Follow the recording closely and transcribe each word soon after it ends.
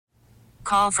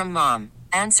Call from mom.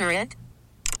 Answer it.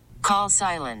 Call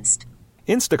silenced.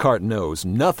 Instacart knows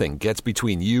nothing gets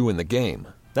between you and the game.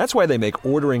 That's why they make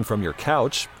ordering from your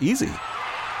couch easy.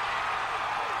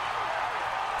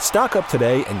 Stock up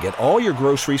today and get all your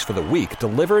groceries for the week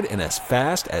delivered in as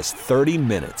fast as 30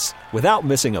 minutes without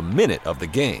missing a minute of the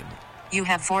game. You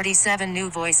have 47 new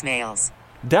voicemails.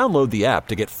 Download the app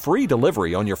to get free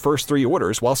delivery on your first 3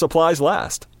 orders while supplies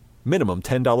last. Minimum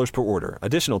 $10 per order.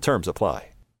 Additional terms apply.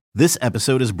 This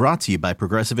episode is brought to you by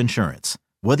Progressive Insurance.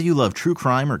 Whether you love true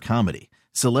crime or comedy,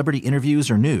 celebrity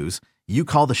interviews or news, you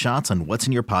call the shots on what's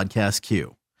in your podcast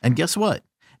queue. And guess what?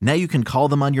 Now you can call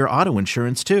them on your auto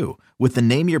insurance too with the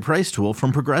Name Your Price tool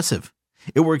from Progressive.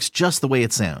 It works just the way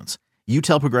it sounds. You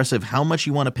tell Progressive how much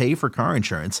you want to pay for car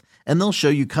insurance, and they'll show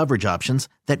you coverage options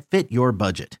that fit your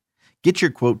budget. Get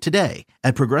your quote today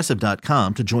at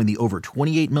Progressive.com to join the over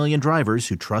 28 million drivers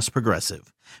who trust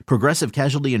Progressive. Progressive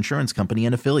Casualty Insurance Company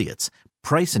and Affiliates.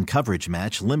 Price and coverage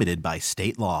match limited by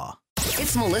state law.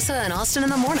 It's Melissa and Austin in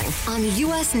the morning on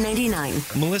US 99.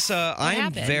 Melissa, I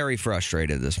am very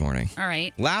frustrated this morning. All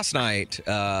right. Last night,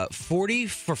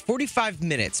 45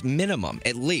 minutes minimum,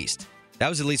 at least. That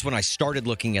was at least when I started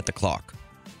looking at the clock.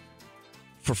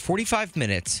 For 45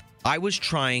 minutes, I was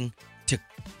trying to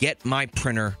get my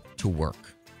printer to work.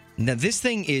 Now, this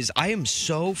thing is, I am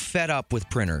so fed up with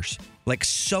printers. Like,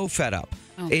 so fed up.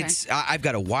 Okay. I've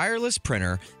got a wireless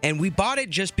printer, and we bought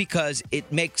it just because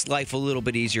it makes life a little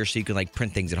bit easier so you can, like,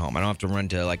 print things at home. I don't have to run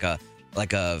to, like a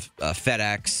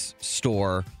FedEx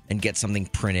store and get something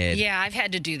printed. Yeah, I've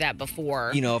had to do that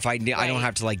before. You know, if I don't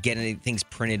have to, like, get things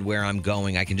printed where I'm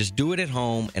going. I can just do it at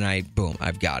home, and I've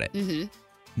got it. Mm-hmm.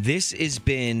 This has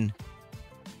been...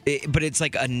 but it's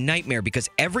like a nightmare because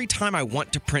every time I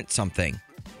want to print something,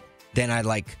 then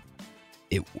I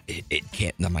it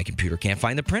can't. My computer can't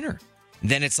find the printer.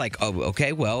 Then it's like, oh,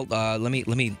 okay, well, let me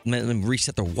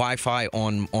reset the Wi-Fi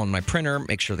on my printer,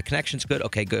 make sure the connection's good.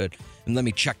 Okay, good. And let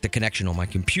me check the connection on my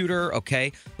computer.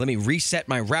 Okay, let me reset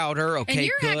my router. Okay, and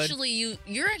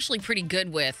you're actually pretty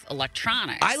good with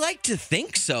electronics. I like to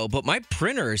think so, but my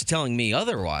printer is telling me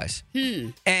otherwise.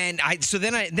 And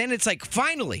then it's like,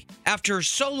 finally, after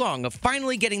so long of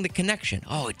finally getting the connection.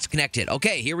 Oh, it's connected.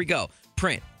 Okay, here we go.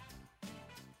 Print.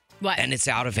 What? And it's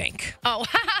out of ink. Oh.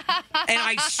 And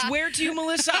I swear to you,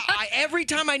 Melissa, every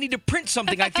time I need to print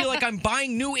something, I feel like I'm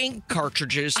buying new ink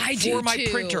cartridges for my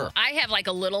printer. I have like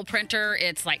a little printer.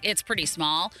 It's pretty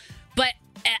small, but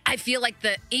I feel like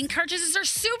the ink cartridges are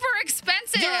super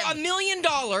expensive. They're $1 million.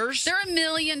 They're $1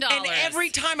 million. And every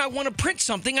time I want to print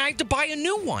something, I have to buy a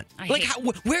new one.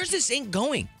 Where's this ink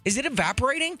going? Is it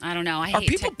evaporating? I don't know. Are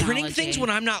people printing things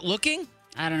when I'm not looking?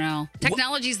 I don't know.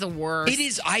 Technology's the worst. It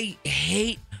is. I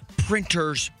hate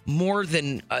printers more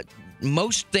than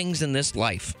most things in this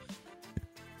life.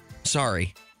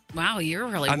 Sorry. Wow, you're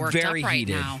really worked up right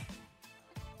heated. now.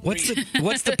 What's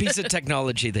the piece of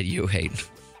technology that you hate?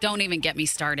 Don't even get me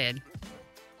started.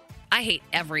 I hate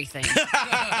everything.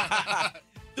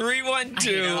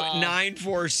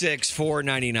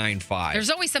 312-946-4995. There's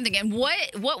always something. And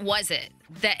what was it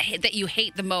that you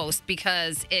hate the most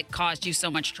because it caused you so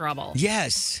much trouble?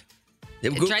 Yes.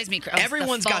 It drives me crazy.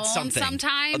 Everyone's got something.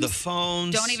 Sometimes. The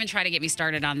phones. Don't even try to get me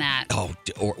started on that. Oh,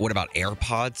 or what about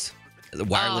AirPods? The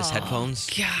wireless headphones?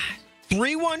 God.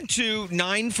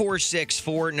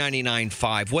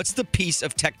 312-946-4995. What's the piece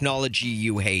of technology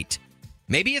you hate?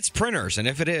 Maybe it's printers, and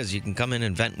if it is, you can come in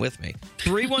and vent with me.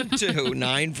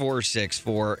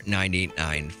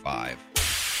 312-946-4995.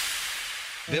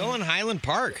 Bill in Highland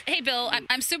Park. Hey, Bill,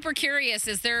 I'm super curious.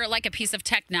 Is there like a piece of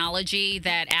technology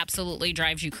that absolutely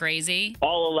drives you crazy?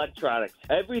 All electronics.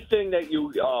 Everything that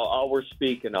you were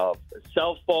speaking of.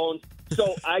 Cell phones.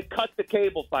 So I cut the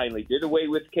cable finally. Did away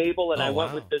with cable, and I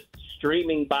went with this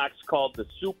streaming box called the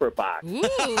Super Box. Ooh,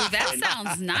 that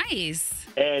sounds nice.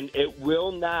 And it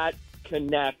will not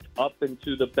connect up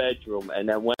into the bedroom. And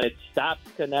then when it stops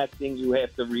connecting, you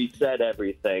have to reset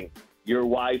everything. Your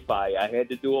Wi-Fi. I had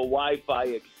to do a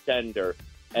Wi-Fi extender.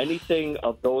 Anything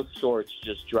of those sorts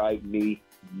just drive me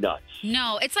nuts.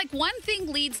 No, it's like one thing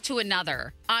leads to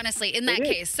another, honestly, in that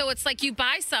case. So it's like you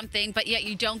buy something, but yet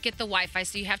you don't get the Wi-Fi,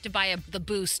 so you have to buy the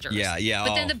boosters. Yeah.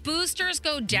 But then the boosters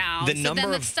go down, so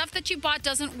then the stuff that you bought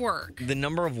doesn't work. The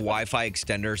number of Wi-Fi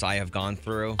extenders I have gone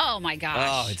through. Oh, my gosh.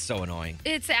 Oh, it's so annoying.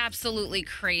 It's absolutely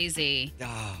crazy.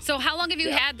 Oh. So how long have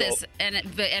you had this, and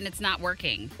it's not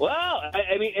working? Well,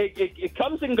 I mean, it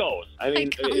comes and goes. I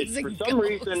mean, for some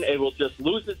reason, it will just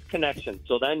lose its connection.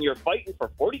 So then you're fighting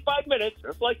for 45 minutes.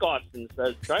 It's like Austin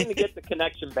says, trying to get the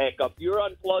connection back up. You're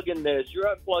unplugging this, you're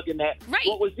unplugging that. Right.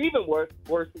 What was even worse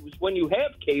was when you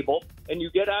have cable and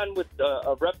you get on with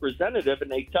a representative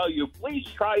and they tell you, please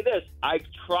try this. I've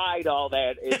tried all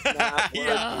that. It's not working.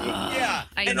 Yeah.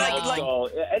 I And know.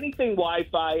 So anything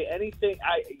Wi-Fi, anything.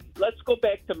 Let's go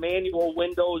back to manual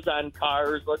windows on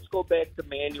cars. Let's go back to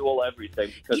manual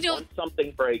everything, because once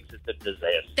something breaks, it's a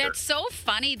disaster. That's so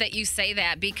funny that you say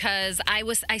that, because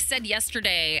I said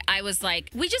yesterday, I was like,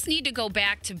 we just need to go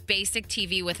back to basic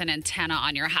TV with an antenna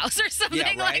on your house or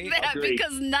something like that. Agreed.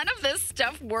 Because none of this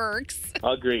stuff works.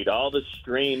 Agreed. All the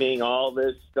streaming, all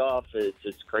this stuff,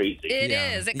 it's crazy. It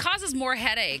is. It causes more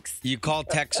headaches. You call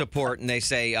tech support and they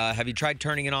say, have you tried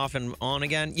turning it off and on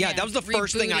again? Yeah, that was the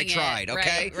first thing I rebooting it. tried,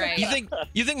 okay? Right.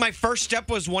 You think my first step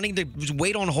was wanting to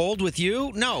wait on hold with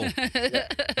you? No.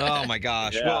 Oh, my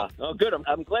gosh. Yeah. Well, Oh, good.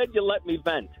 I'm glad you let me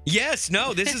vent. yes,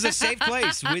 no, this is a safe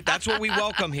place. That's what we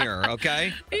welcome here,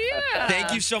 okay? Yeah.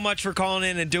 Thank you so much for calling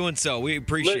in and doing so. We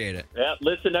appreciate it. Yeah,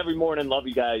 listen every morning. Love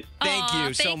you guys. Thank Aw,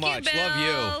 you so thank you, much. Bill.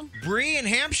 Love you. Bree in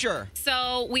Hampshire.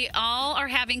 So we all are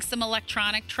having some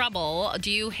electronic trouble.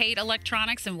 Do you hate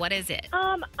electronics, and what is it?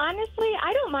 Honestly,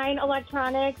 I don't mind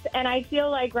electronics, and I feel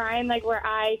like Ryan, like where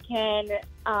I can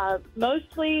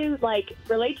mostly like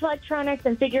relate to electronics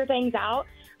and figure things out.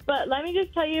 But let me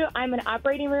just tell you, I'm an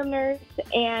operating room nurse,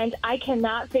 and I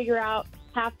cannot figure out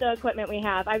half the equipment we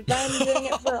have. I've been doing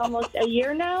it for almost a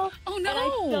year now. Oh, And I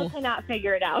still no. cannot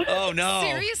figure it out. Oh, no.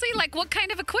 Seriously? Like, what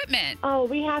kind of equipment? Oh,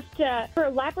 we have to, for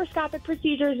laparoscopic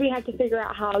procedures, we have to figure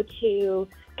out how to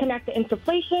connect the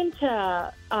insufflation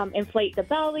to inflate the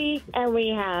belly, and we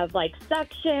have like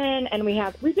suction, and we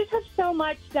just have so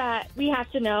much that we have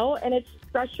to know, and it's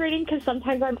frustrating because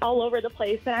sometimes I'm all over the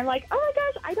place, and I'm like, oh my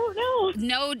gosh, I don't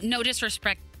know. No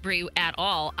disrespect, Bree, at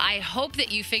all. I hope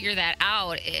that you figure that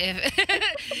out.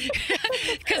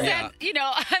 Because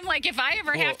I'm like, if I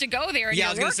ever have to go there and yeah,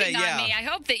 I you're was gonna working say, on yeah. me, I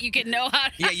hope that you can know how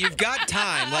to. Yeah, you've got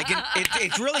time. Like,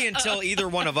 it's really until either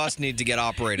one of us need to get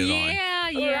operated on.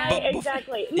 Yeah. Right,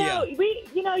 exactly. No,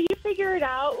 you figure it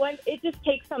out when it just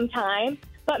takes some time.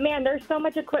 But man, there's so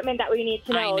much equipment that we need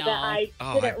to know, that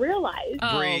I didn't realize.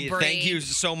 Bree, Bree. thank you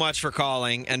so much for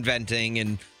calling and venting.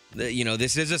 And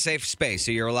this is a safe space,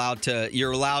 so you're allowed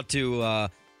to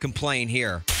complain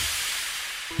here.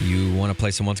 You want to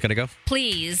play Someone's Gotta Go?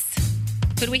 Please.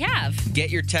 Who do we have? Get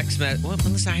your text message. Well,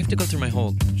 Melissa, I have to go through my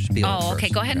whole spiel. Oh, okay.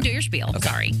 first. Go ahead and do your spiel.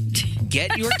 Sorry.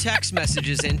 Get your text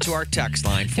messages into our text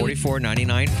line,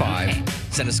 44995. Okay.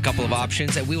 Send us a couple of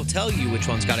options, and we will tell you which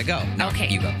one's got to go. No, Okay.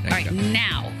 You go. All right.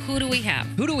 Now, who do we have?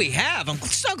 Who do we have? I'm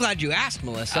so glad you asked,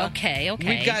 Melissa. Okay.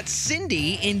 We've got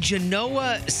Cindy in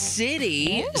Genoa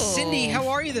City. Ooh. Cindy, how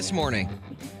are you this morning?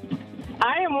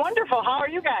 I am wonderful. How are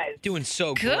you guys? Doing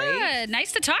so Good. great.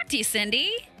 Nice to talk to you,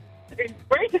 Cindy. It's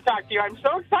great to talk to you. I'm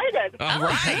so excited. All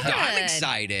right. good. I'm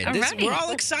excited. All right. We're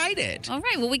all excited. All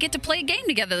right. Well, we get to play a game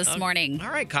together this morning. All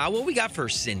right, Kyle. What we got for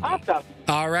Cindy? Awesome.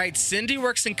 All right, Cindy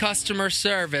works in customer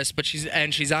service, but she's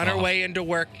on her way into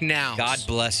work now. God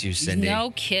bless you, Cindy.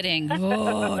 No kidding.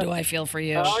 Oh, do I feel for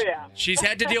you? Oh, yeah. She's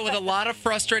had to deal with a lot of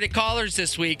frustrated callers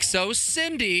this week. So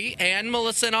Cindy and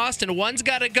Melissa and Austin, one's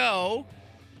got to go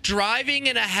driving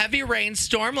in a heavy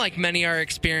rainstorm like many are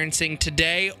experiencing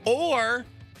today, or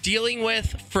dealing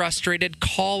with frustrated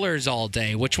callers all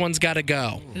day. Which one's got to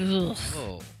go?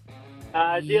 Ugh.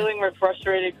 Dealing with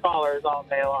frustrated callers all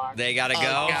day long. They got to go?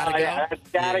 Gotta go. Yeah, it's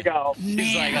gotta go.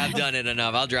 She's like, I've done it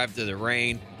enough. I'll drive through the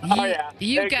rain. Oh, yeah.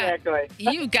 Exactly.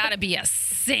 You've got to be a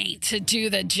saint to do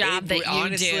the job that you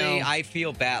Honestly, do. I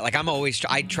feel bad. Like,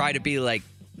 I try to be like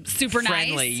Super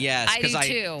friendly, nice. yes. I do 'cause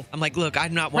too. I'm like, look,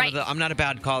 I'm not I'm not a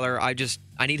bad caller. I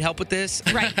need help with this.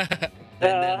 Right.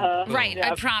 Right,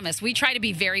 Yeah. I promise. We try to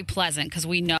be very pleasant because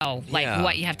we know Yeah.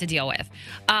 what you have to deal with.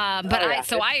 But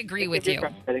I agree with you.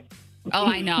 Frustrating. Oh,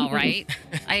 I know, right?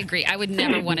 I agree. I would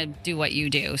never want to do what you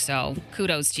do. So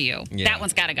kudos to you. Yeah. That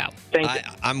one's got to go. Thank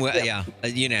you. I'm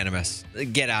unanimous.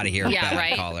 Get out of here, Yeah, bad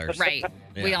right. callers. Right.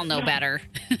 We Yeah. all know better.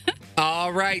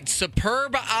 All right,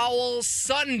 Superb Owl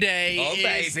Sunday Oh,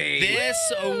 is baby.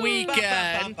 this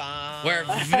weekend. We're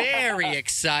very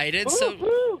excited.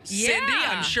 So, Cindy,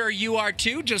 Yeah. I'm sure you are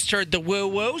too. Just heard the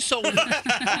woo-woo. So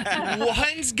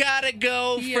one's got to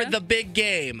go for the big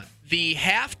game. The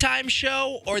halftime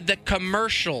show or the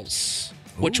commercials?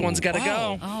 Which Ooh, one's got to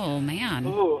wow. go? Oh, man.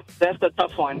 Ooh, that's a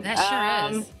tough one. That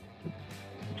sure is.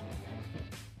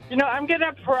 I'm going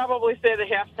to probably say the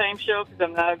halftime show because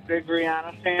I'm not a big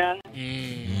Rihanna fan.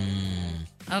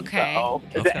 Okay. So,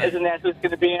 Okay. isn't that who's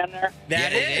going to be on there?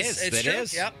 That Yeah, is. It's It true.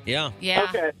 is. Yep. Yeah. Yeah.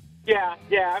 Okay. Yeah,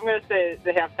 I'm going to say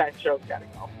the halftime show's got to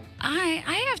go.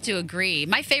 I have to agree.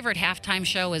 My favorite halftime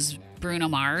show is Bruno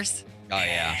Mars. Oh,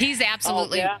 yeah. He's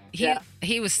absolutely yeah.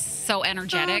 he was so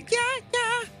energetic. Yeah.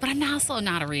 But I'm also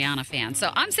not a Rihanna fan.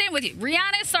 So I'm saying with you,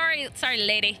 Rihanna, sorry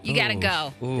lady, you got to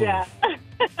go. Ooh. Yeah.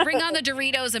 Bring on the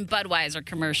Doritos and Budweiser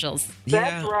commercials.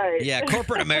 That's right. Yeah,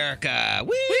 corporate America.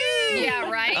 Woo! Yeah,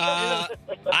 right?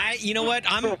 You know what?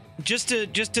 I'm just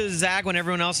to zag when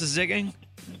everyone else is zigging.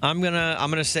 I'm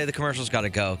gonna say the commercials got to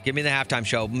go. Give me the halftime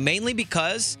show, mainly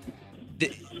because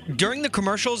during the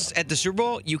commercials at the Super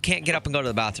Bowl, you can't get up and go to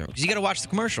the bathroom because you got to watch the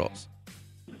commercials.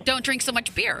 Don't drink so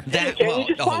much beer. Cool.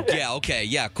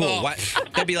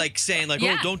 That'd be like saying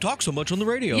oh, don't talk so much on the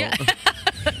radio. Yeah. You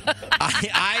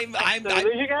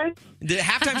guys? The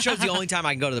halftime show is the only time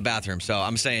I can go to the bathroom, so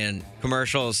I'm saying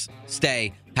commercials,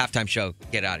 stay, halftime show,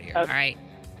 get out of here. All right.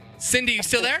 Cindy, you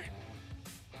still there?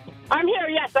 I'm here.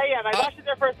 Yes, I am. I lost you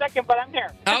there for a second, but I'm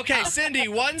here. Okay, Cindy,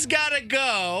 one's got to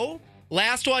go.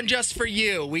 Last one just for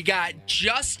you. We got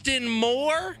Justin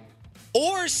Moore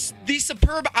or the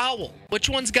Superb Owl. Which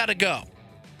one's got to go?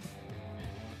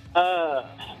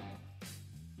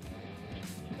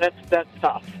 That's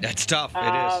tough. That's tough.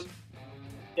 It is.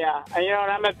 Yeah, and you know what?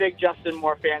 I'm a big Justin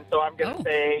Moore fan, so I'm going to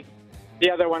say the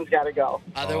other one's got to go.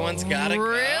 Other one's got to go.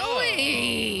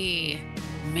 Really?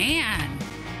 Man.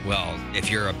 Well, if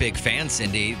you're a big fan,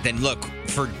 Cindy, then look,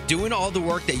 for doing all the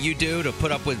work that you do to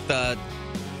put up with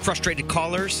frustrated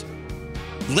callers,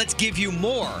 let's give you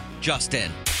more,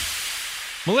 Justin.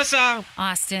 Melissa.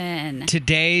 Austin.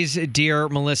 Today's Dear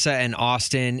Melissa and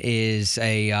Austin is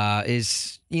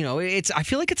it's I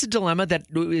feel like it's a dilemma that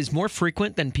is more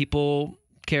frequent than people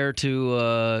care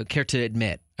to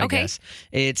admit. I guess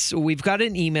we've got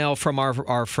an email from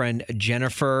our friend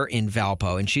Jennifer in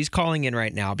Valpo, and she's calling in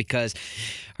right now because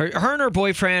her and her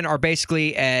boyfriend are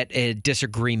basically at a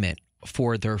disagreement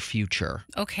for their future.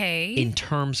 Okay. In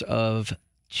terms of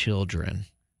children.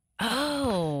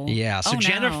 Oh. Yeah. So no.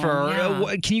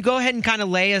 Jennifer, can you go ahead and kind of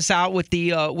lay us out with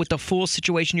the full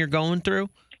situation you're going through?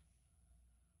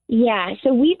 Yeah.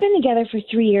 So we've been together for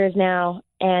 3 years now,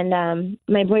 and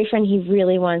my boyfriend, he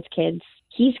really wants kids.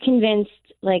 He's convinced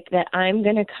that I'm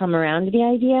going to come around to the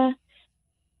idea,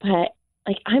 but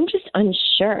I'm just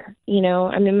unsure.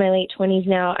 I'm in my late 20s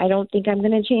now. I don't think I'm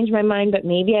going to change my mind, but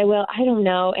maybe I will. I don't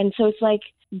know. And so it's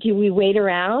do we wait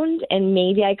around and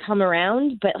maybe I come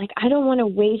around? But I don't want to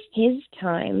waste his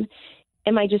time.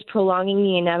 Am I just prolonging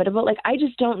the inevitable? I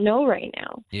just don't know right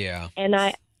now. Yeah. And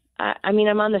I mean,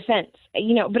 I'm on the fence,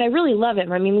 but I really love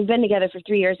him. I mean, we've been together for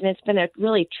 3 years, and it's been a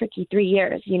really tricky 3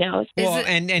 years, Well,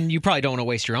 and you probably don't want to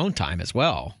waste your own time as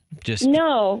well. Just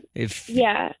no. If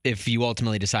you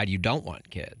ultimately decide you don't want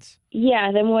kids.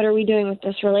 Yeah, then what are we doing with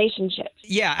this relationship?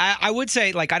 Yeah, I would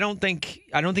say I don't think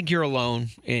you're alone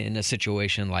in a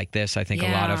situation like this. I think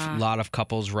a lot of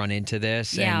couples run into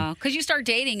this. Yeah, because you start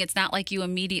dating, it's not like you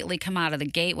immediately come out of the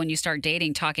gate when you start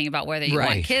dating talking about whether you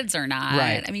want kids or not.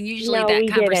 Right. I mean, usually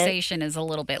that conversation is a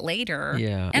little bit later.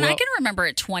 Yeah. And I can remember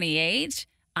at 28,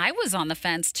 I was on the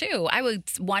fence too.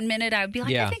 1 minute I would be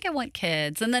like, I think I want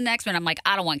kids. And the next minute I'm like,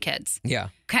 I don't want kids. Yeah.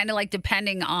 Kind of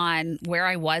depending on where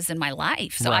I was in my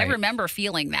life. So I remember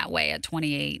feeling that way at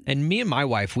 28. And me and my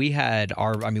wife, we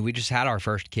just had our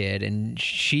first kid, and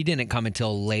she didn't come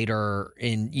until later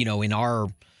in our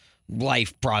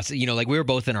life process. We were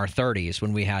both in our 30s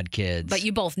when we had kids. But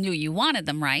you both knew you wanted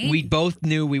them, right? We both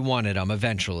knew we wanted them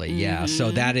eventually, yeah.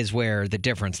 So that is where the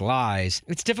difference lies.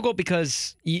 It's difficult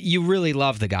because you really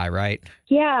love the guy, right?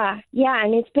 Yeah.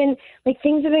 And it's been,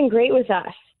 things have been great with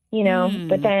us,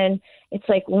 but then it's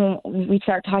when we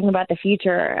start talking about the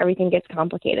future, everything gets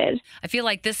complicated. I feel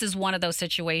like this is one of those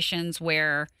situations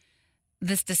where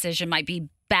this decision might be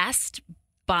best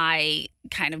by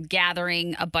kind of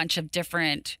gathering a bunch of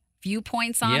different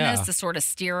viewpoints on this to sort of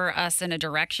steer us in a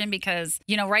direction, because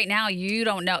right now you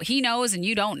don't know, he knows and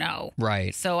you don't know,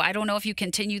 right? So I don't know if you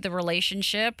continue the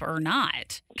relationship or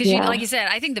not, because like you said,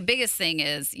 I think the biggest thing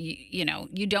is you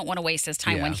don't want to waste his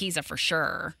time when he's a for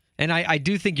sure. And I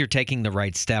do think you're taking the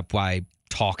right step by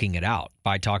talking it out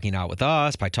with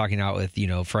us, by talking it out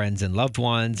with friends and loved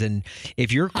ones. And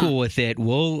if you're cool with it,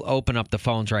 we'll open up the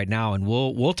phones right now and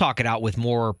we'll talk it out with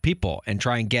more people and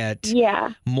try and get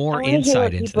more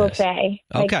insight into this. Say.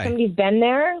 Okay, somebody's been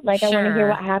there. I want to hear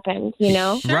what happened.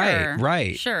 Sure.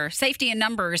 Right. Sure. Safety in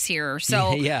numbers here.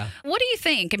 So what do you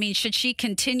think? I mean, should she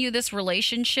continue this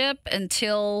relationship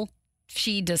until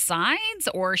she decides,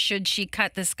 or should she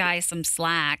cut this guy some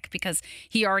slack because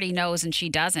he already knows and she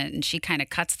doesn't, and she kind of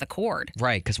cuts the cord?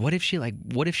 Right, because what if she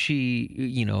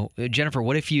Jennifer,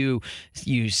 what if you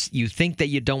think that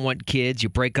you don't want kids, you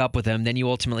break up with him, then you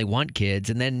ultimately want kids,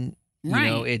 and then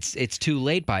it's too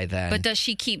late by then. But does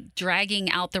she keep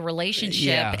dragging out the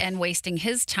relationship and wasting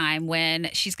his time when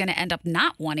she's going to end up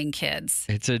not wanting kids?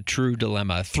 It's a true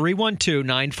dilemma.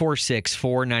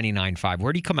 312-946-4995.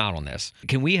 Where do you come out on this?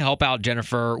 Can we help out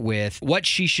Jennifer with what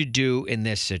she should do in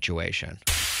this situation?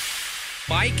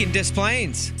 Mike in Des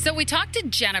Plaines. So we talked to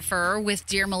Jennifer with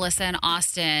Dear Melissa and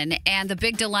Austin, and the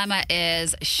big dilemma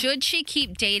is, should she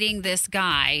keep dating this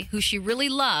guy who she really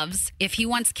loves if he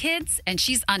wants kids and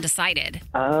she's undecided?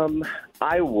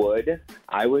 I would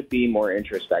be more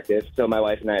introspective. So my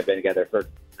wife and I have been together for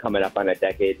coming up on a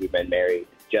decade. We've been married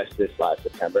just this last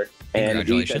September. And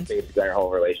Congratulations. Basically our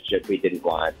whole relationship, we didn't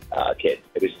want kids.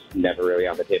 It was never really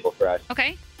on the table for us.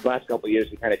 Okay. The last couple of years,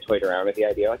 we kind of toyed around with the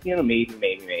idea, like,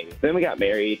 maybe. Then we got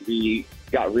married. We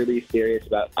got really serious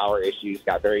about our issues,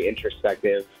 got very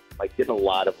introspective, like did a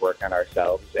lot of work on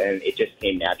ourselves, and it just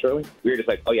came naturally. We were just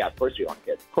like, oh, yeah, of course we want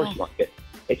kids. Of course you want kids.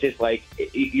 It's just like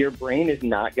your brain is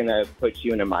not going to put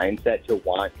you in a mindset to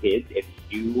want kids if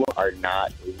you are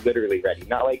not literally ready.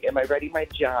 Not like, am I ready my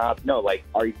job? No, like,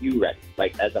 are you ready?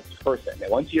 Like, as a person.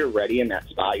 And once you're ready in that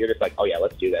spot, you're just like, oh, yeah,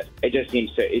 let's do this. It just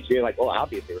seems to, you're like, well,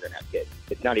 obviously we're going to have kids.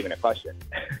 It's not even a question.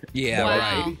 Yeah,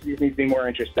 wow. Maybe you just need to be more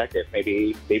introspective.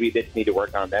 Maybe they just need to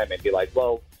work on them and be like,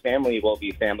 well, family will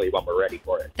be family when we're ready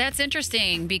for it. That's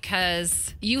interesting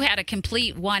because you had a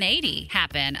complete 180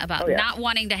 happen about not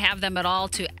wanting to have them at all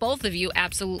to both of you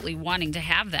absolutely wanting to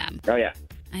have them. Oh, yeah.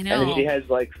 I know. And if she has,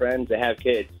 like, friends that have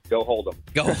kids, go hold them.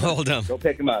 Go hold them. Go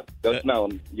pick them up. Go smell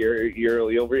them.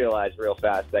 You'll realize real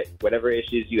fast that whatever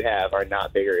issues you have are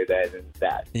not bigger than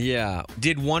that. Yeah.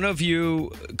 Did one of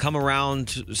you come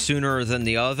around sooner than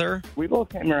the other? We both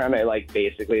came around at, like,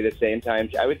 basically the same time.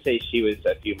 I would say she was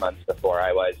a few months before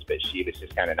I was, but she was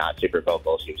just kind of not super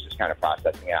vocal. She was just kind of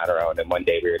processing it on her own. And one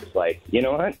day we were just like, you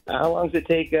know what? How long does it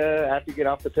take after you get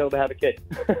off the pill to have a kid?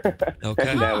 Okay.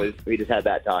 And we just had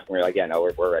that talk, and we were like, yeah, no,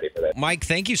 we're ready for this. Mike,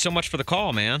 thank you so much for the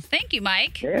call, man. Thank you,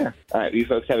 Mike. Yeah. All right, you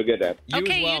folks have a good day. You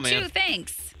okay, as well, you man. too.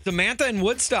 Thanks. Samantha in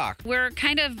Woodstock. We're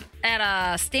kind of at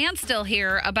a standstill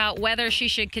here about whether she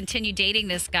should continue dating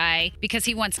this guy because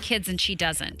he wants kids and she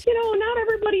doesn't. Not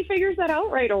everybody figures that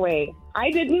out right away. I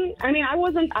didn't. I mean, I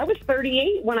was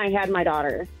 38 when I had my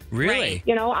daughter. Really?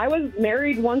 Right. I was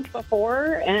married once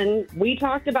before, and we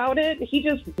talked about it. He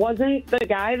just wasn't the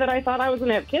guy that I thought I was going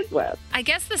to have kids with. I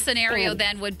guess the scenario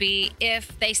then would be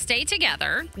if they stay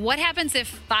together, what happens if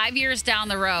 5 years down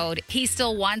the road, he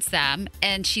still wants them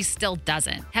and she still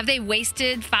doesn't? Have they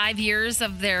wasted 5 years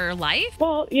of their life?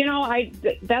 Well,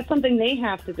 that's something they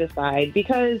have to decide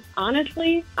because,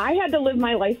 honestly, I had to live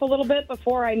my life a little bit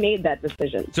before I made that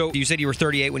decision. So you said you were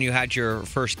 38 when you had your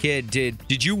first kid.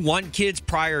 Did you want kids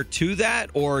prior to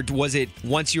that, or was it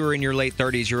once you were in your late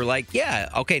 30s, you were like, yeah,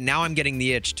 okay, now I'm getting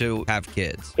the itch to have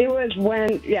kids? It was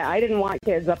when, I didn't want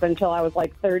kids up until I was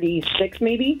like 36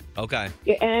 maybe. Okay.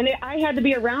 And I had to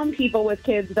be around people with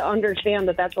kids to understand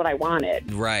that that's what I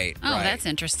wanted. Right. Oh, that's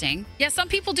interesting. Yeah, some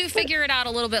people do figure it out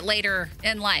a little bit later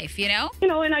in life,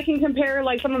 and I can compare,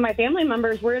 like, some of my family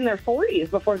members were in their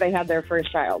 40s before they had their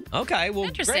first child. Okay, well,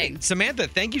 interesting. Great. Samantha,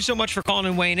 thank you so much for calling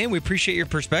and weighing in. We appreciate your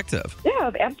perspective.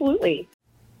 Yeah, absolutely.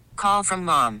 Call from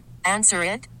mom. Answer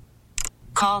it.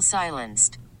 Call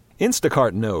silenced.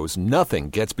 Instacart knows nothing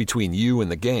gets between you and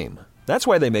the game. That's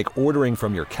why they make ordering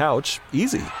from your couch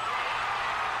easy.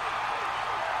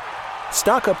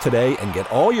 Stock up today and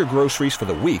get all your groceries for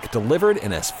the week delivered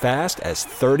in as fast as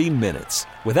 30 minutes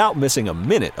without missing a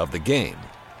minute of the game.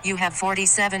 You have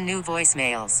 47 new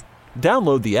voicemails.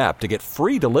 Download the app to get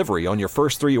free delivery on your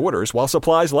first 3 orders while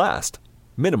supplies last.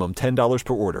 Minimum $10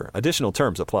 per order. Additional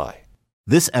terms apply.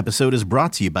 This episode is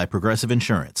brought to you by Progressive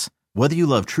Insurance. Whether you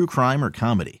love true crime or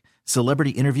comedy,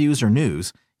 celebrity interviews or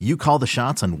news, you call the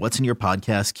shots on what's in your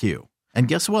podcast queue. And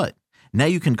guess what? Now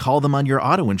you can call them on your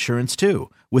auto insurance too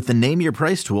with the Name Your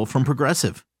Price tool from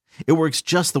Progressive. It works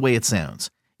just the way it sounds.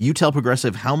 You tell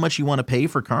Progressive how much you want to pay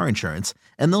for car insurance,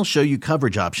 and they'll show you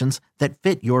coverage options that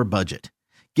fit your budget.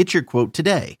 Get your quote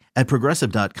today at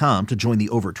Progressive.com to join the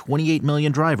over 28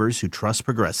 million drivers who trust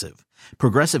Progressive.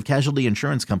 Progressive Casualty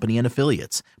Insurance Company and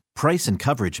Affiliates. Price and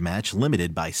coverage match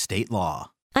limited by state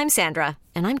law. I'm Sandra,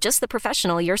 and I'm just the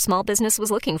professional your small business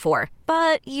was looking for.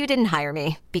 But you didn't hire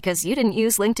me because you didn't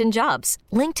use LinkedIn Jobs.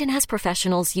 LinkedIn has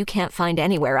professionals you can't find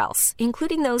anywhere else,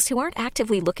 including those who aren't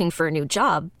actively looking for a new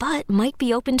job, but might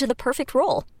be open to the perfect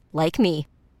role, like me.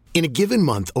 In a given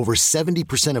month, over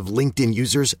 70% of LinkedIn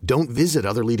users don't visit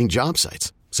other leading job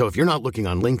sites. So if you're not looking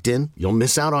on LinkedIn, you'll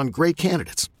miss out on great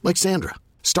candidates like Sandra.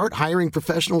 Start hiring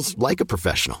professionals like a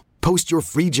professional. Post your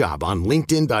free job on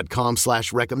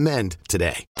linkedin.com/recommend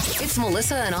today. It's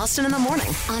Melissa and Austin in the morning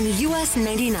on US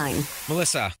 99.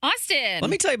 Melissa. Austin. Let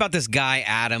me tell you about this guy,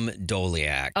 Adam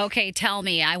Doleac. Okay, tell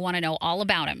me. I want to know all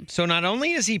about him. So not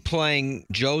only is he playing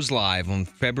Joe's Live on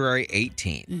February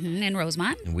 18th. In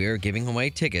Rosemont. And we're giving away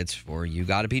tickets for You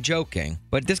Gotta Be Joking.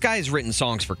 But this guy has written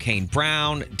songs for Kane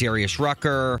Brown, Darius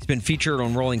Rucker. It's been featured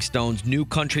on Rolling Stone's New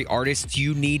Country Artists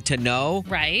You Need to Know.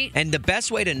 Right. And the best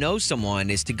way to know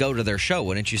someone is to go to their show,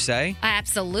 wouldn't you say?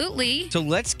 Absolutely. So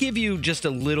let's give you just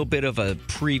a little bit of a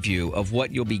preview of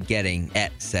what you'll be getting at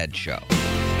said show. So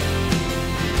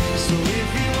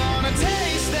if you want to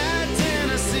taste that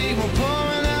Tennessee, we'll pour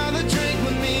another drink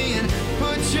with me and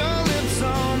put your lips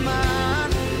on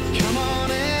mine. Come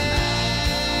on in,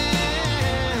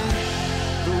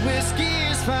 the whiskey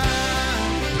is fine.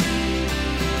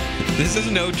 This is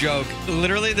no joke.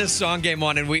 Literally, this song came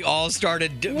on, and we all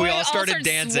started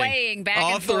dancing. Swaying back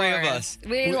all and three forth. of us.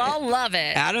 We all love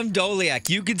it. Adam Doleac,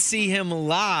 you could see him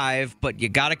live, but you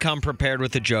got to come prepared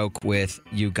with a joke with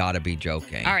You Gotta Be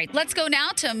Joking. All right, let's go now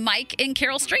to Mike in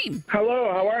Carroll Stream.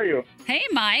 Hello, how are you? Hey,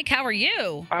 Mike, how are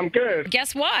you? I'm good.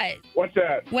 Guess what? What's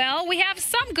that? Well, we have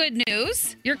some good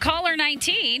news. You're caller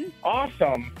 19.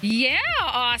 Awesome. Yeah,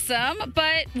 awesome.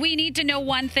 But we need to know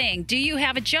one thing. Do you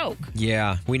have a joke?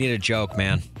 Yeah, we need a joke,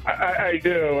 man. I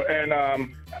do, and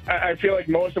I feel like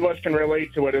most of us can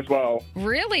relate to it as well.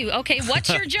 Really? Okay, what's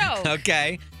your joke?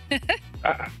 Okay.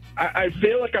 I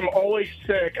feel like I'm always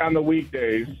sick on the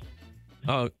weekdays.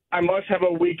 Oh. I must have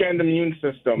a weekend immune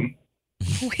system.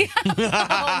 Oh,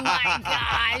 my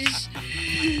gosh.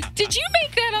 Did you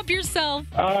make that up yourself?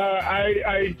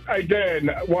 I did.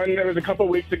 It was a couple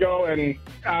weeks ago, and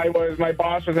my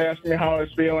boss was asking me how I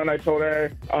was feeling. I told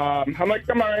her, I'm like,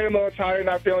 I'm all right, I'm a little tired,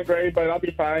 not feeling great, but I'll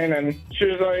be fine. And she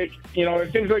was like,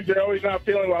 it seems like you're always not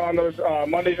feeling well on those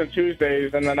Mondays and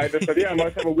Tuesdays. And then I just said, yeah, I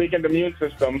must have a weekend immune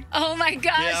system. Oh, my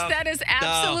gosh, that is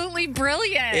absolutely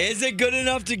brilliant. Is it good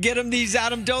enough to get him these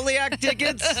Adam Doleac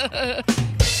tickets?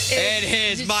 It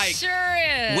is, Mike. Sure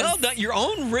is. Well done. Your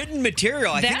own written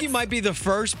material. I think you might be the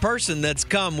first person that's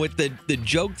come with the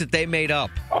joke that they made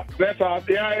up. Oh, that's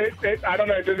awesome. Yeah, I don't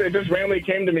know. It just randomly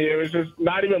came to me. It was just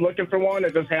not even looking for one.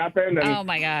 It just happened. And oh,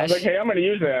 my gosh. I was like, hey, I'm going to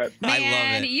use that. Man,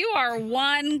 I love it. You are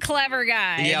one clever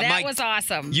guy. Yeah, that Mike, was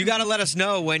awesome. You got to let us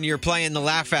know when you're playing the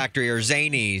Laugh Factory or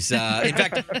Zanies. In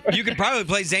fact, you could probably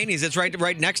play Zanies. It's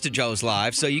right next to Joe's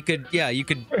Live. So you could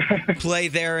play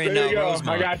there in there you go.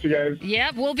 Rosemont. I got you guys.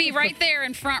 Yep, we'll be right there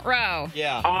in front row.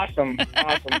 Yeah. Awesome.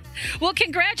 Well,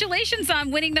 congratulations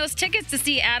on winning those tickets to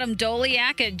see Adam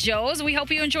Doleac at Joe's. We hope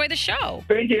you enjoy the show.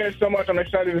 Thank you guys so much. I'm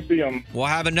excited to see him. We'll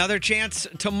have another chance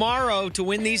tomorrow to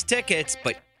win these tickets,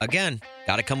 but again,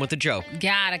 got to come with a joke.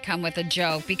 Gotta come with a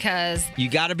joke because You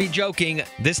got to be joking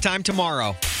this time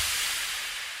tomorrow.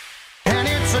 And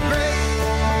it's a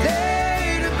great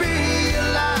day to be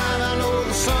alive. I know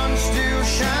the sun's still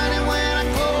shining when I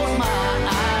close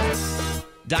my eyes.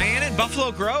 Diane in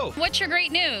Buffalo Grove. What's your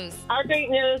great news? Our great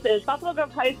news is Buffalo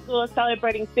Grove High School is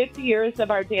celebrating 50 years of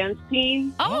our dance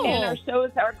team. Oh. And our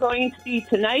shows are going to be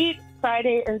tonight,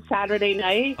 Friday, and Saturday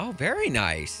night. Oh, very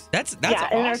nice. That's yeah,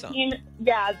 and awesome. our team,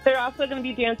 they're also going to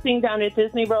be dancing down at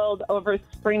Disney World over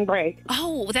spring break.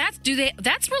 Oh, that's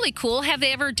really cool. Have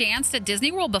they ever danced at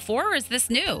Disney World before, or is this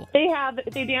new? They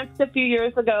danced a few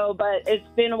years ago, but it's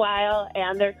been a while,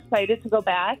 and they're excited to go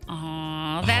back.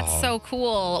 Oh, that's so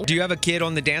cool. Do you have a kid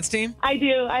on the dance team? I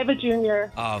do. I have a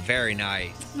junior. Oh, very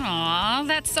nice. Aw,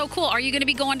 that's so cool. Are you going to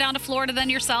be going down to Florida then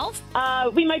yourself?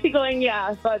 We might be going,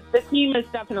 yeah, but the team is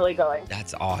definitely going.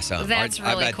 That's awesome. That's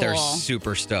I really bet they're cool.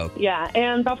 super stoked. Yeah,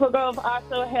 and Buffalo Grove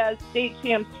also has state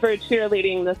champs for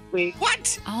cheerleading this week.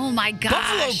 What? Oh, my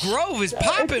gosh. Buffalo Grove is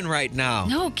popping right now.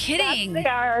 No kidding. Yes, they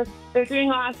are. They're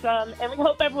doing awesome, and we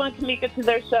hope everyone can make it to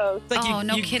their shows. Like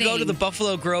you kidding. go to the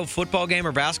Buffalo Grove football game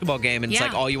or basketball game, and it's Yeah.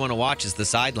 like all you want to watch is the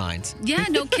sidelines. Yeah,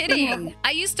 no kidding.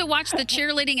 I used to watch the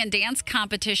cheerleading and dance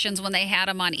competitions when they had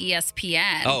them on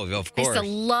ESPN. Oh, of course. I used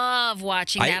to love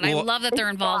watching that. I love that they're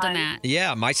involved in that.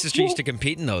 Yeah, my sister used to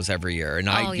compete in those every year, and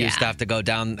I used to have to go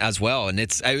down as well. And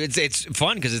it's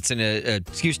fun because it's an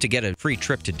excuse to get a free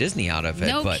trip to Disney out of it.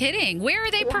 No kidding. Where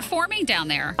are they performing down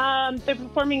there? They're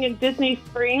performing in Disney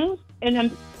Springs, and I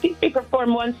think they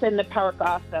perform once in the park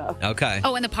also. Okay.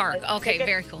 Oh, in the park. Okay,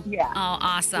 very cool. Yeah. Oh,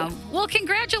 awesome. Well,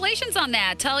 congratulations on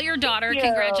that. Tell your daughter Thank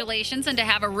you. congratulations and to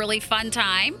have a really fun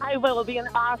time. I will. It'll be an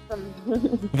awesome.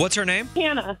 What's her name?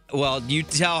 Hannah. Well, you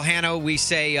tell Hannah we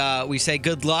say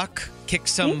good luck. kick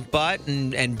some butt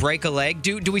and break a leg.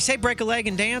 Do we say break a leg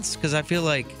and dance? Because I feel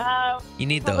like you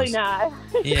need Probably those. not.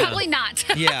 Yeah. Probably not.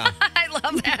 Yeah. I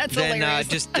love that. It's Then hilarious.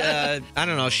 just, I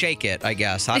don't know, shake it, I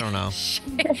guess. I don't know.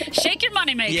 Shake your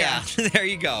money maker. Yeah, there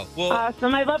you go. Well,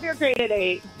 Awesome. I love your grade at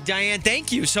 8. Diane,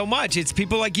 thank you so much. It's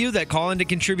people like you that call in to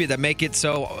contribute that make it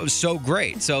so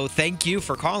great. So thank you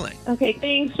for calling. Okay,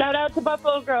 thanks. Shout out to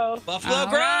Buffalo Grove. Buffalo All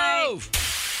Grove.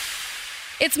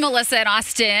 It's Melissa and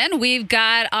Austin. We've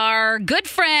got our good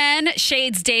friend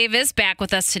Shades Davis back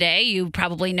with us today. You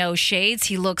probably know Shades.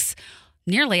 He looks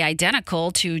nearly identical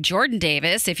to Jordan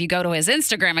Davis if you go to his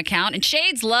Instagram account. And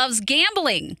Shades loves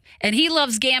gambling. And he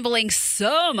loves gambling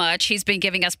so much, he's been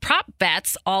giving us prop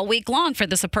bets all week long for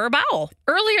the Superb Owl.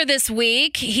 Earlier this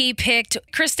week, he picked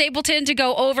Chris Stapleton to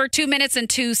go over 2 minutes and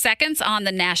 2 seconds on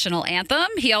the national anthem.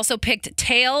 He also picked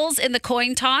tails in the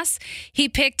coin toss. He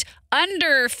picked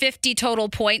under 50 total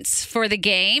points for the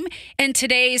game. And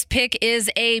today's pick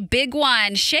is a big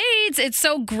one. Shades, it's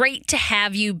so great to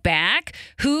have you back.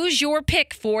 Who's your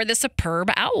pick for the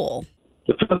Superb Owl?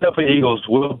 The Philadelphia Eagles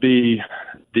will be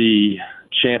the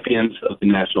champions of the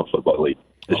National Football League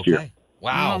this year.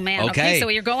 Wow. Oh, man. Okay, so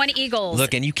you're going Eagles.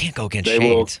 Look, and you can't go against They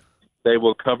Shades. They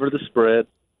will cover the spread.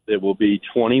 It will be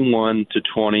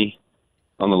 21-20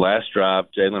 on the last drive.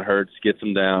 Jalen Hurts gets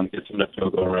them down, gets them to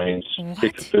field goal range,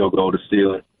 kicks a field goal to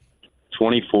steal it.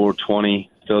 24-20,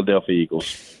 Philadelphia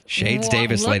Eagles. Shades Whoa,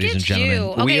 Davis, look ladies and at gentlemen. you.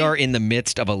 Okay. We are in the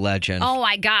midst of a legend. Oh,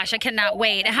 my gosh. I cannot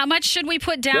wait. How much should we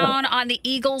put down on the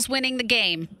Eagles winning the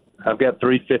game? I've got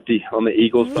 350 on the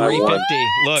Eagles by 1. 350.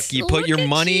 Look, you put your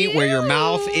money where your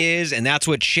mouth is, and that's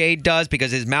what Shade does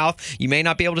because his mouth, you may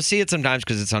not be able to see it sometimes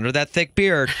because it's under that thick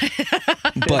beard,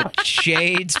 but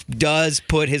Shades does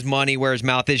put his money where his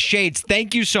mouth is. Shades,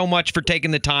 thank you so much for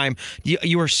taking the time.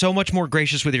 You are so much more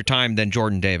gracious with your time than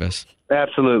Jordan Davis.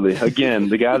 Absolutely. Again,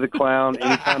 the guy's a clown.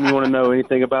 Anytime you want to know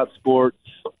anything about sports,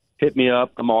 hit me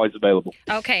up. I'm always available.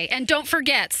 Okay, and don't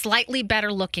forget, slightly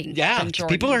better looking than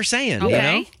Jordan. People are saying,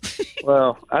 Okay. you know?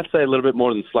 Well, I'd say a little bit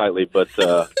more than slightly, but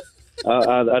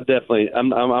I definitely,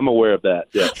 I'm aware of that.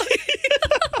 Yeah.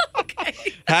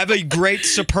 Have a great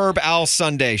Superb Owl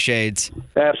Sunday, Shades.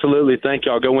 Absolutely. Thank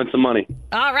y'all. Go win some money.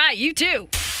 All right, you too.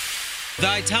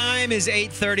 The time is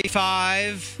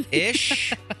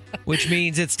 8:35-ish, which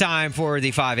means it's time for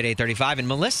the 5 at 8:35. And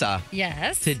Melissa,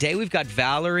 Yes. today we've got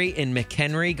Valerie in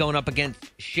McHenry going up against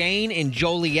Shane in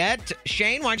Joliet.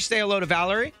 Shane, why don't you say hello to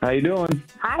Valerie? How you doing?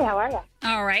 Hi, how are you?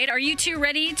 All right. Are you two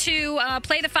ready to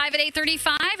play the 5 at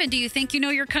 8:35? And do you think you know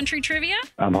your country trivia?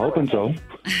 I'm hoping so.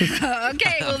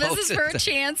 Okay. Well, this is for a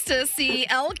chance to see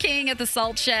Elle King at the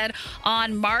Salt Shed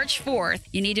on March 4th.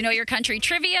 You need to know your country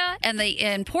trivia, and the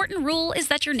important rule is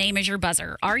that your name is your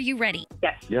buzzer. Are you ready?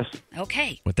 Yes. Yes.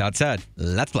 Okay. With that said,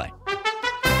 let's play.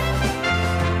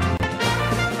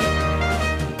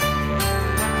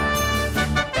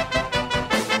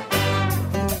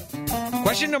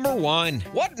 Question number 1.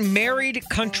 What married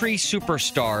country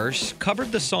superstars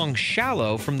covered the song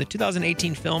Shallow from the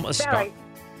 2018 film A Star?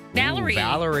 Valerie. Ooh,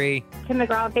 Valerie. Tim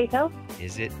McGraw and Faith Hill?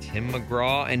 Is it Tim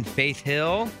McGraw and Faith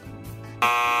Hill?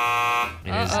 It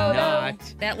is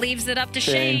not. That leaves it up to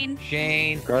Shane.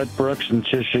 Shane. Garth Brooks and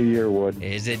Trisha Yearwood.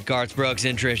 Is it Garth Brooks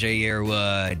and Trisha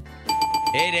Yearwood?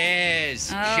 It is.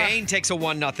 Shane takes a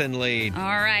 1-0 lead. All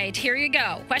right, here you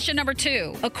go. Question number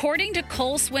 2. According to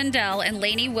Cole Swindell and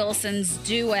Lainey Wilson's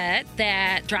duet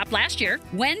that dropped last year,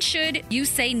 when should you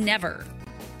say never?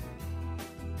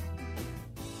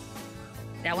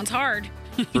 That one's hard.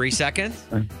 3 seconds.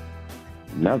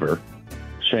 Never.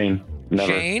 Shane.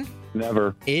 Never. Shane?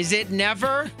 Never. Is it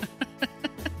never?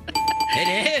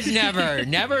 It is never.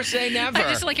 Never say never. I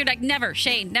just like you're like, never,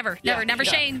 Shane, never, never, never,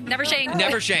 Shane, never, Shane.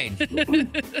 Never Shane.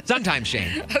 Sometimes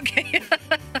Shane. Okay.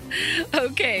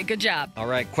 Okay, good job. All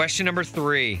right, question number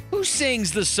 3. Who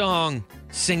sings the song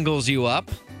Singles You Up?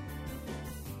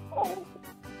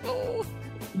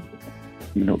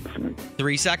 You know,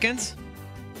 3 seconds.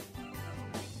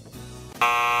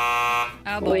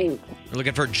 Oh, boy. We're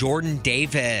looking for Jordan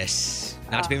Davis.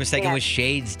 Not to be mistaken with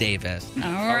Shades Davis. All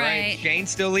right. Shane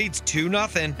still leads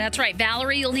 2-0. That's right.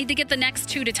 Valerie, you'll need to get the next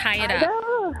 2 to tie it up.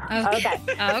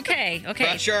 Okay.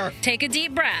 Pressure. Take a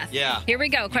deep breath. Yeah. Here we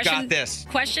go. You got this.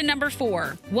 Question number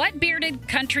 4. What bearded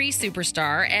country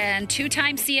superstar and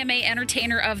 2-time CMA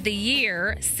Entertainer of the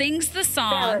Year sings the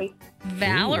song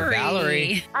Valerie? Ooh,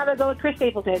 Valerie. I'm going to go with Chris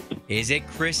Stapleton. Is it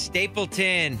Chris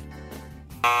Stapleton?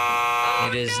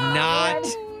 It is not.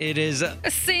 It is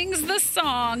sings the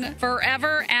song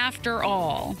Forever After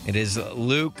All. It is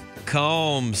Luke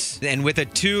Combs. And with a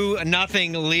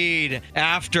 2-0 lead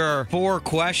after 4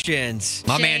 questions.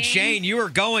 My man Shane, you are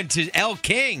going to Elle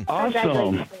King.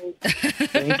 Awesome.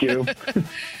 Thank you.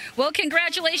 Well,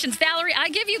 congratulations, Valerie. I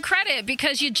give you credit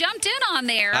because you jumped in on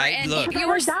there. I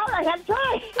were down. I had to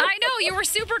try. I know. You were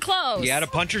super close. You had a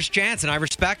puncher's chance, and I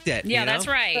respect it. Yeah, you know? that's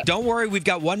right. Don't worry. We've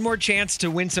got one more chance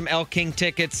to win some Elle King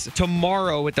tickets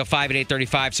tomorrow with the 5 at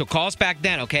 8:35. So call us back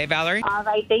then, okay, Valerie? All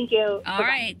right. Thank you. All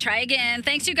right. Try again.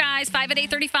 Thanks, you guys. 5 at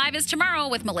 8:35 is tomorrow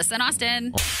with Melissa and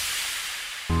Austin.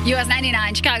 US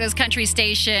 99, Chicago's country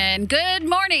station. Good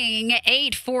morning.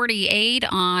 8:48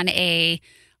 on a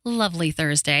lovely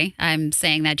Thursday. I'm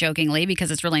saying that jokingly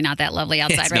because it's really not that lovely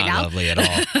outside right now. It's not lovely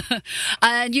at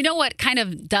all. You know what kind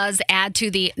of does add to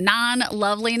the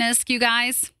non-loveliness, you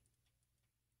guys?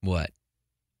 What?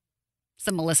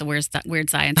 Some Melissa weird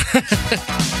science.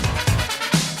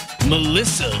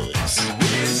 Melissa's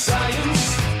Weird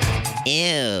Science.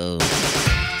 Ew.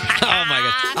 Oh my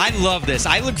gosh. I love this.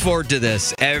 I look forward to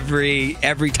this every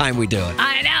time we do it.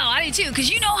 I know. I do too,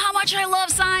 because you know how much I love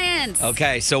science.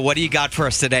 Okay, so what do you got for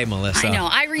us today, Melissa? I know.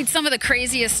 I read some of the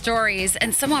craziest stories,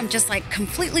 and some of them just like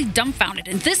completely dumbfounded.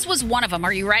 And this was one of them.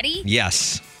 Are you ready?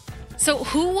 Yes. So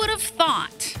who would have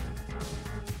thought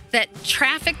that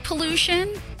traffic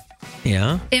pollution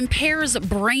impairs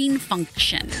brain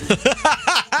function?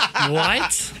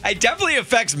 What? It definitely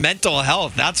affects mental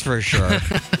health, that's for sure.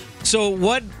 So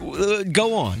what?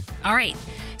 Go on. All right.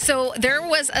 So there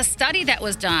was a study that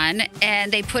was done,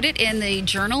 and they put it in the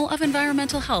Journal of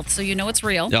Environmental Health, so you know it's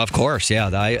real. Of course,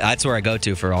 yeah. That's where I go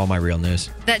to for all my real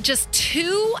news. That just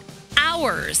 2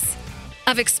 hours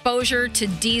of exposure to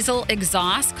diesel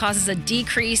exhaust causes a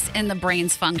decrease in the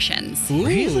brain's functions. Ooh.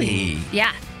 Really?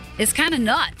 Yeah. It's kind of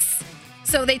nuts.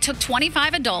 So they took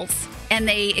 25 adults, and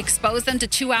they exposed them to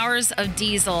 2 hours of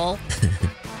diesel,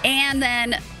 and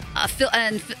then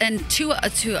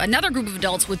to another group of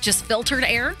adults with just filtered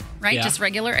air, right? Yeah. Just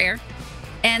regular air.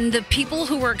 And the people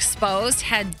who were exposed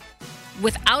had,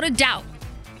 without a doubt,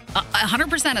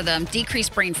 100% of them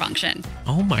decreased brain function.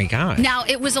 Oh my gosh. Now,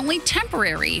 it was only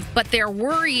temporary, but their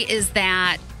worry is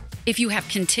that if you have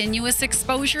continuous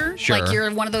exposure, like you're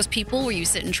one of those people where you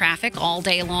sit in traffic all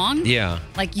day long,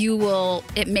 like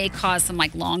it may cause some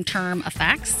like long-term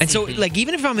effects. And so like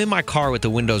even if I'm in my car with the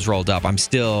windows rolled up, I'm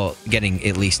still getting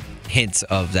at least hints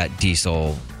of that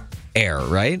diesel air,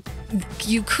 right?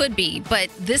 You could be,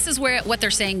 but this is what they're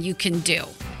saying you can do.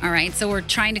 All right, so we're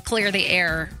trying to clear the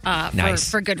air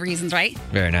for good reasons, right?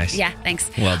 Very nice. Yeah, thanks.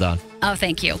 Well done. Oh,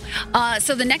 thank you.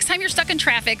 So the next time you're stuck in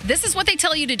traffic, this is what they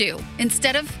tell you to do.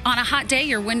 Instead of on a hot day,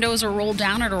 your windows are rolled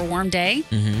down, or a warm day,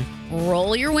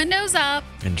 roll your windows up.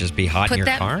 And just be hot in your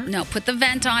car? No, put the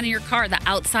vent on in your car. The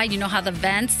outside, you know how the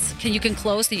vents, you can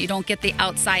close so you don't get the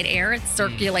outside air. It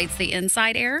circulates the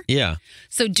inside air. Yeah.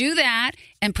 So do that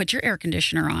and put your air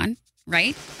conditioner on,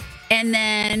 right? And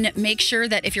then make sure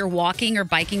that if you're walking or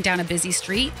biking down a busy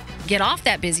street, get off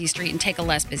that busy street and take a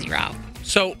less busy route.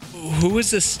 So who is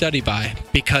this study by?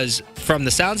 Because from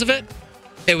the sounds of it,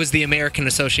 it was the American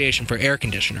Association for Air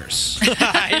Conditioners.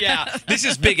 Yeah, this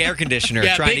is Big Air Conditioner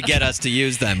trying to get us to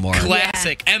use them more.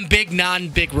 Classic. And big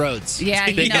non-big roads. Yeah,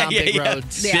 big non-big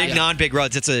roads. Yeah. Big non-big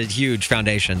roads. It's a huge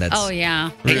foundation that's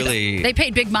really... They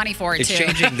paid big money for it, it's too.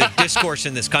 It's changing the discourse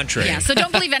in this country. Yeah, so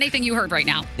don't believe anything you heard right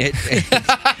now.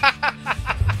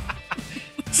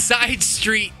 Side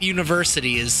Street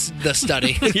University is the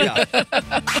study. Yeah.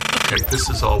 Okay, this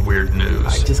is all weird news.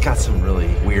 I just got some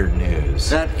really weird news.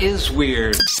 That is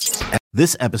weird.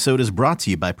 This episode is brought to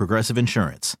you by Progressive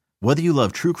Insurance. Whether you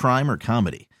love true crime or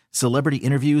comedy, celebrity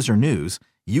interviews or news,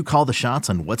 you call the shots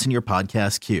on what's in your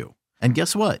podcast queue. And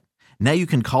guess what? Now you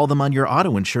can call them on your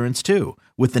auto insurance too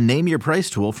with the Name Your Price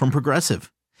tool from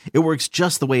Progressive. It works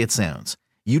just the way it sounds.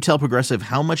 You tell Progressive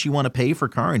how much you want to pay for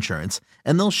car insurance,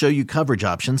 and they'll show you coverage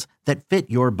options that fit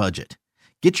your budget.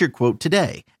 Get your quote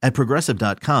today at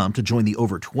Progressive.com to join the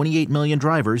over 28 million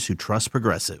drivers who trust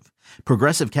Progressive.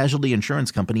 Progressive Casualty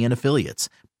Insurance Company and Affiliates.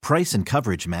 Price and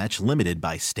coverage match limited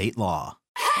by state law.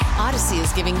 Odyssey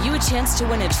is giving you a chance to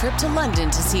win a trip to London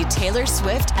to see Taylor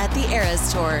Swift at the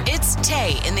Eras Tour. It's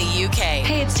Tay in the UK.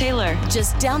 Hey, it's Taylor.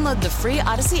 Just download the free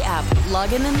Odyssey app,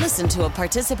 log in and listen to a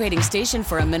participating station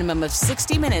for a minimum of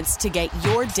 60 minutes to get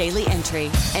your daily entry.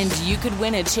 And you could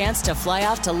win a chance to fly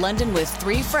off to London with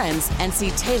 3 friends and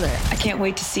see Taylor. I can't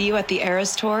wait to see you at the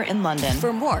Eras Tour in London.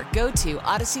 For more, go to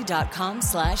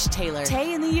odyssey.com/Taylor.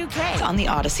 Tay in the UK. It's on the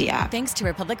Odyssey app. Thanks to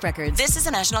Republic Records. This is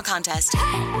a national contest.